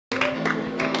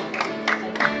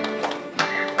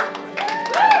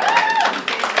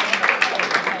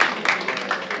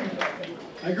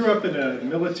up in a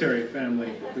military family,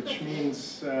 which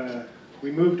means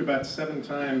we moved about 7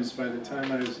 times by the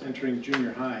time I was entering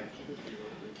junior high.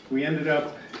 We ended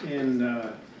up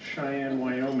in Cheyenne,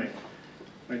 Wyoming.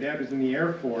 My dad was in the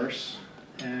Air Force,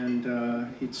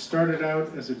 and he'd started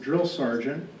out as a drill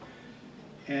sergeant,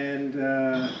 and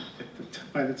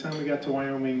by the time we got to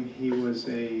Wyoming, he was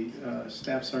a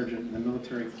staff sergeant in the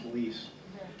military police.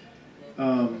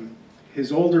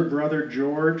 His older brother,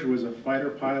 George, was a fighter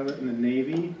pilot in the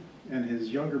Navy, and his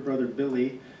younger brother,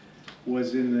 Billy,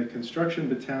 was in the construction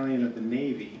battalion of the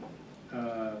Navy,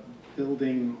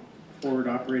 building forward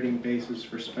operating bases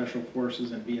for special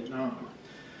forces in Vietnam.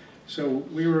 So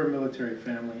we were a military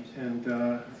family, and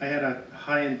I had a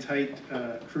high and tight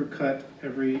crew cut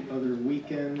every other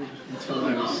weekend until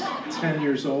I was 10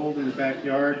 years old in the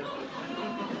backyard.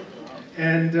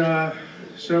 And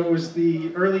so it was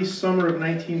the early summer of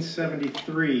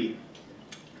 1973.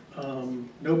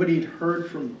 Nobody had heard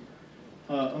from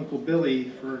Uncle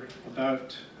Billy for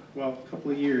about, well, a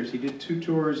couple of years. He did 2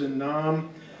 tours in Nam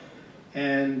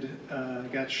and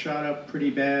got shot up pretty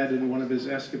bad in one of his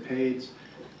escapades.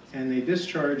 And they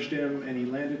discharged him, and he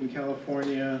landed in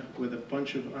California with a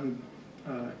bunch of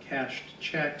uncashed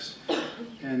checks,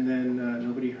 and then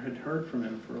nobody had heard from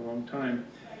him for a long time.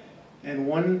 And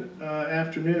one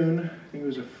afternoon, I think it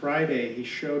was a Friday, he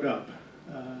showed up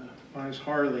on his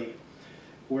Harley,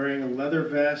 wearing a leather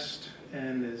vest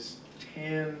and as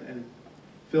tan and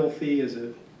filthy as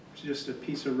just a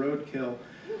piece of roadkill.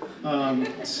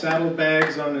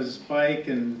 Saddlebags on his bike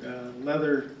and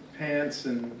leather pants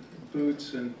and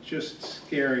boots, and just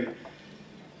scary.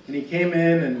 And he came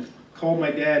in and called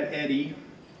my dad Eddie,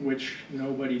 which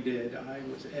nobody did. I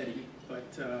was Eddie, but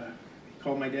he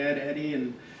called my dad Eddie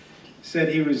and said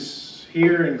he was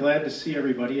here and glad to see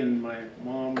everybody. And my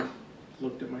mom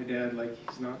looked at my dad like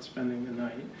he's not spending the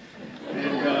night.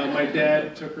 And my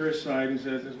dad took her aside and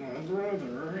said, "This is my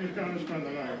brother, he's going to spend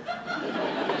the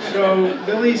night." So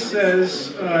Billy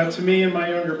says to me and my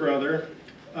younger brother,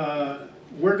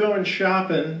 "We're going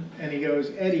shopping," and he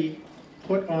goes, "Eddie,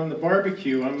 put on the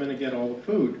barbecue, I'm going to get all the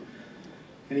food."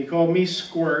 And he called me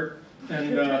Squirt,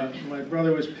 and my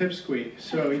brother was Pipsqueak.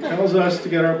 So he tells us to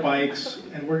get our bikes,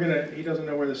 and he doesn't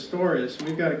know where the store is, so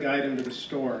we've got to guide him to the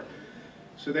store.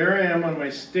 So there I am on my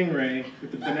Stingray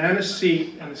with the banana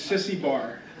seat and the sissy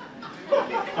bar.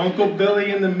 Uncle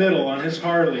Billy in the middle on his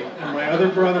Harley, and my other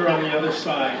brother on the other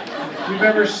side. And if you've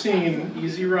ever seen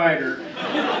Easy Rider,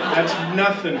 that's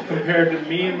nothing compared to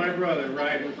me and my brother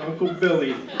riding with Uncle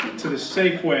Billy to the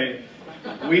Safeway.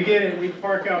 We get in, we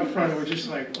park out front, and we're just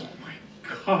like, oh my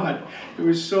God. It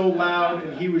was so loud,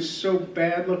 and he was so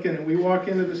bad looking, and we walk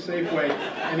into the Safeway,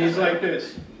 and he's like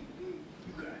this.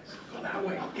 "You guys, go that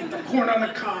way, get the corn on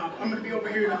the cob. I'm going to be over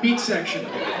here in the meat section."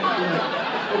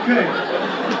 Okay.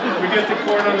 We get the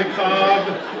corn on the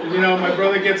cob. You know, my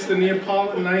brother gets the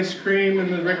Neapolitan ice cream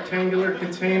in the rectangular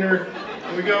container.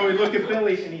 And we look at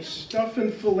Billy, and he's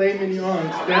stuffing filet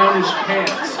mignons down his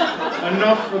pants.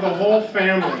 Enough for the whole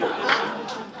family.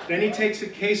 Then he takes a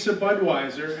case of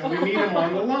Budweiser, and we meet him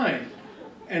on the line.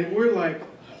 And we're like,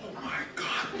 oh my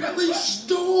God, Billy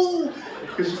stole!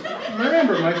 Because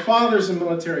remember, my father's a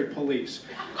military police.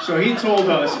 So he told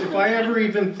us, if I ever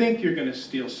even think you're going to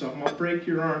steal something, I'll break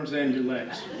your arms and your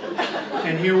legs.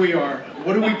 And here we are.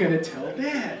 What are we going to tell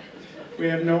Dad? We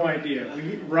have no idea.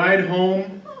 We ride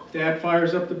home. Dad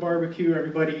fires up the barbecue.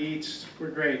 Everybody eats.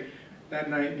 We're great. That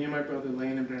night, me and my brother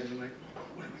laying in bed, we're like, oh,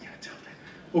 what are we going to tell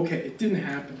Dad? Okay, it didn't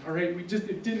happen. All right, it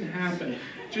didn't happen.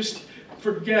 Just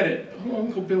forget it.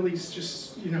 Uncle Billy's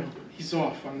just, you know, he's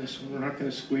off on this one. We're not going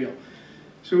to squeal.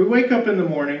 So we wake up in the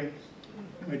morning.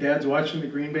 My dad's watching the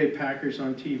Green Bay Packers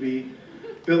on TV.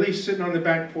 Billy's sitting on the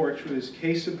back porch with his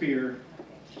case of beer,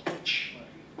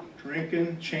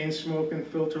 drinking, chain smoking,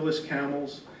 filterless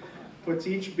Camels, puts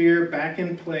each beer back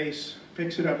in place,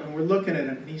 picks it up, and we're looking at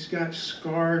him, and he's got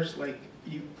scars like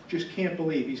you just can't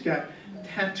believe. He's got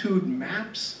tattooed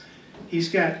maps. He's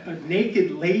got a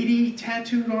naked lady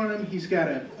tattooed on him. He's got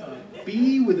a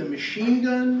bee with a machine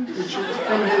gun, which is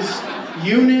from his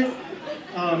unit.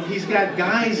 He's got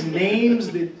guys'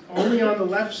 names that only on the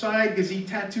left side because he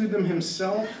tattooed them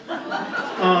himself.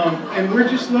 And we're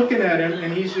just looking at him,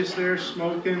 and he's just there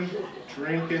smoking,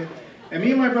 drinking. And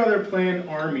me and my brother are playing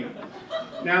Army.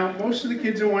 Now, most of the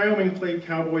kids in Wyoming played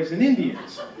Cowboys and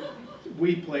Indians.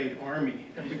 We played Army.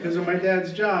 And because of my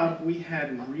dad's job, we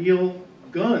had real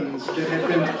guns that had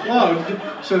been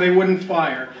plugged so they wouldn't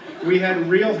fire. We had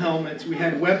real helmets, we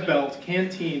had web belts,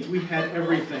 canteens, we had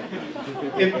everything.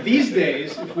 These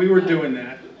days, if we were doing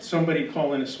that, somebody'd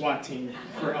call in a SWAT team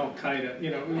for Al-Qaeda,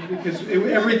 you know, because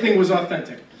everything was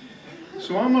authentic.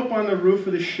 So I'm up on the roof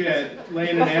of the shed,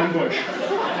 laying in ambush.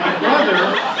 My brother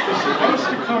is supposed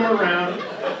to come around,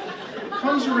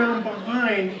 comes around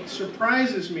behind,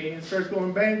 surprises me, and starts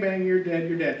going, bang, bang, you're dead,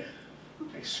 you're dead.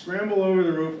 I scramble over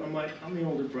the roof. I'm like, I'm the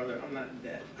older brother. I'm not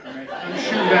dead, all right? I'm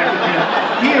shooting back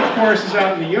at him. He, of course, is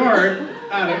out in the yard,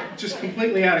 just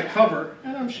completely out of cover.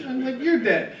 And I'm like, you're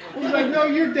dead. He's like, no,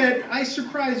 you're dead. I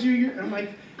surprised you. I'm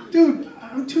like, dude,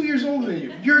 I'm 2 years older than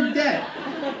you. You're dead.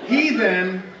 He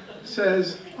then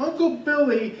says, Uncle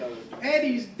Billy,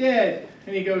 Eddie's dead.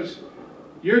 And he goes,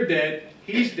 you're dead.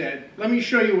 He's dead. Let me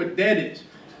show you what dead is.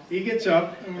 He gets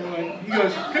up, and we're like, he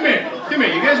goes, come here,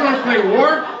 you guys want to play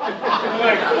war? We're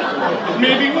like,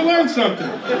 maybe we'll learn something.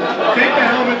 Take the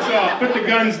helmets off, put the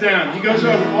guns down. He goes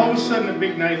over, all of a sudden a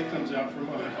big knife comes out from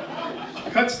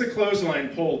behind. Cuts the clothesline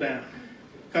pole down,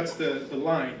 cuts the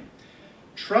line.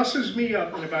 Trusses me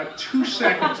up in about 2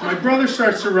 seconds. My brother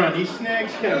starts to run, he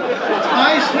snags him,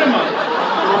 ties him up.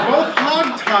 We're both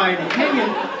hog-tied,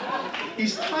 hanging.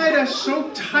 He's tied us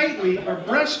so tightly, our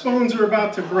breastbones are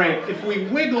about to break. If we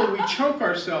wiggle, we choke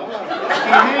ourselves. He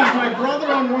hangs my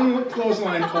brother on one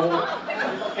clothesline pole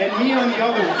and me on the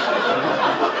other one.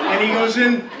 And he goes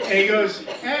in and he goes,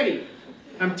 Eddie,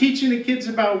 I'm teaching the kids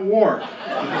about war.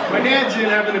 My dad's in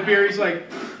having a beer. He's like,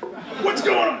 what's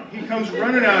going on? He comes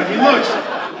running out. He looks.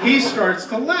 He starts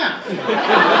to laugh.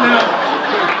 Now,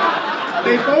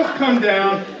 they both come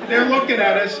down. They're looking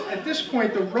at us. At this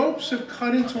point, the ropes have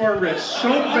cut into our wrists so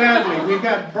badly. We've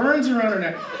got burns around our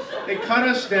neck. They cut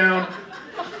us down.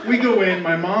 We go in.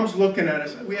 My mom's looking at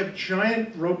us. We have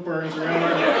giant rope burns around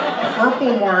our neck.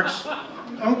 Purple marks.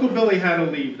 Uncle Billy had to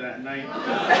leave that night.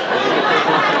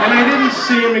 And I didn't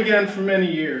see him again for many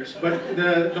years. But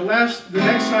the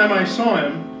next time I saw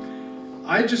him,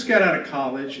 I just got out of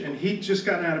college, and he'd just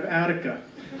gotten out of Attica.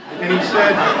 And he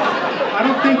said, I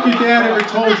don't think your dad ever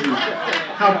told you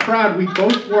how proud we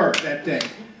both were that day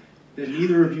that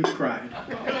neither of you cried.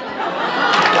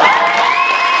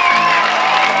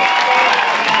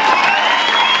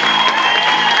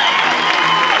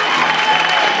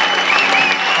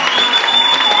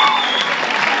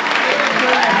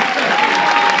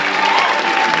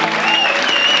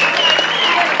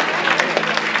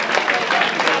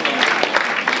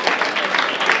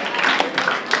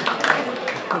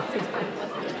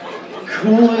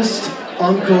 Coolest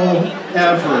uncle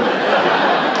ever.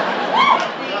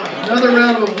 Another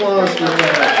round of applause for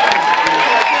that.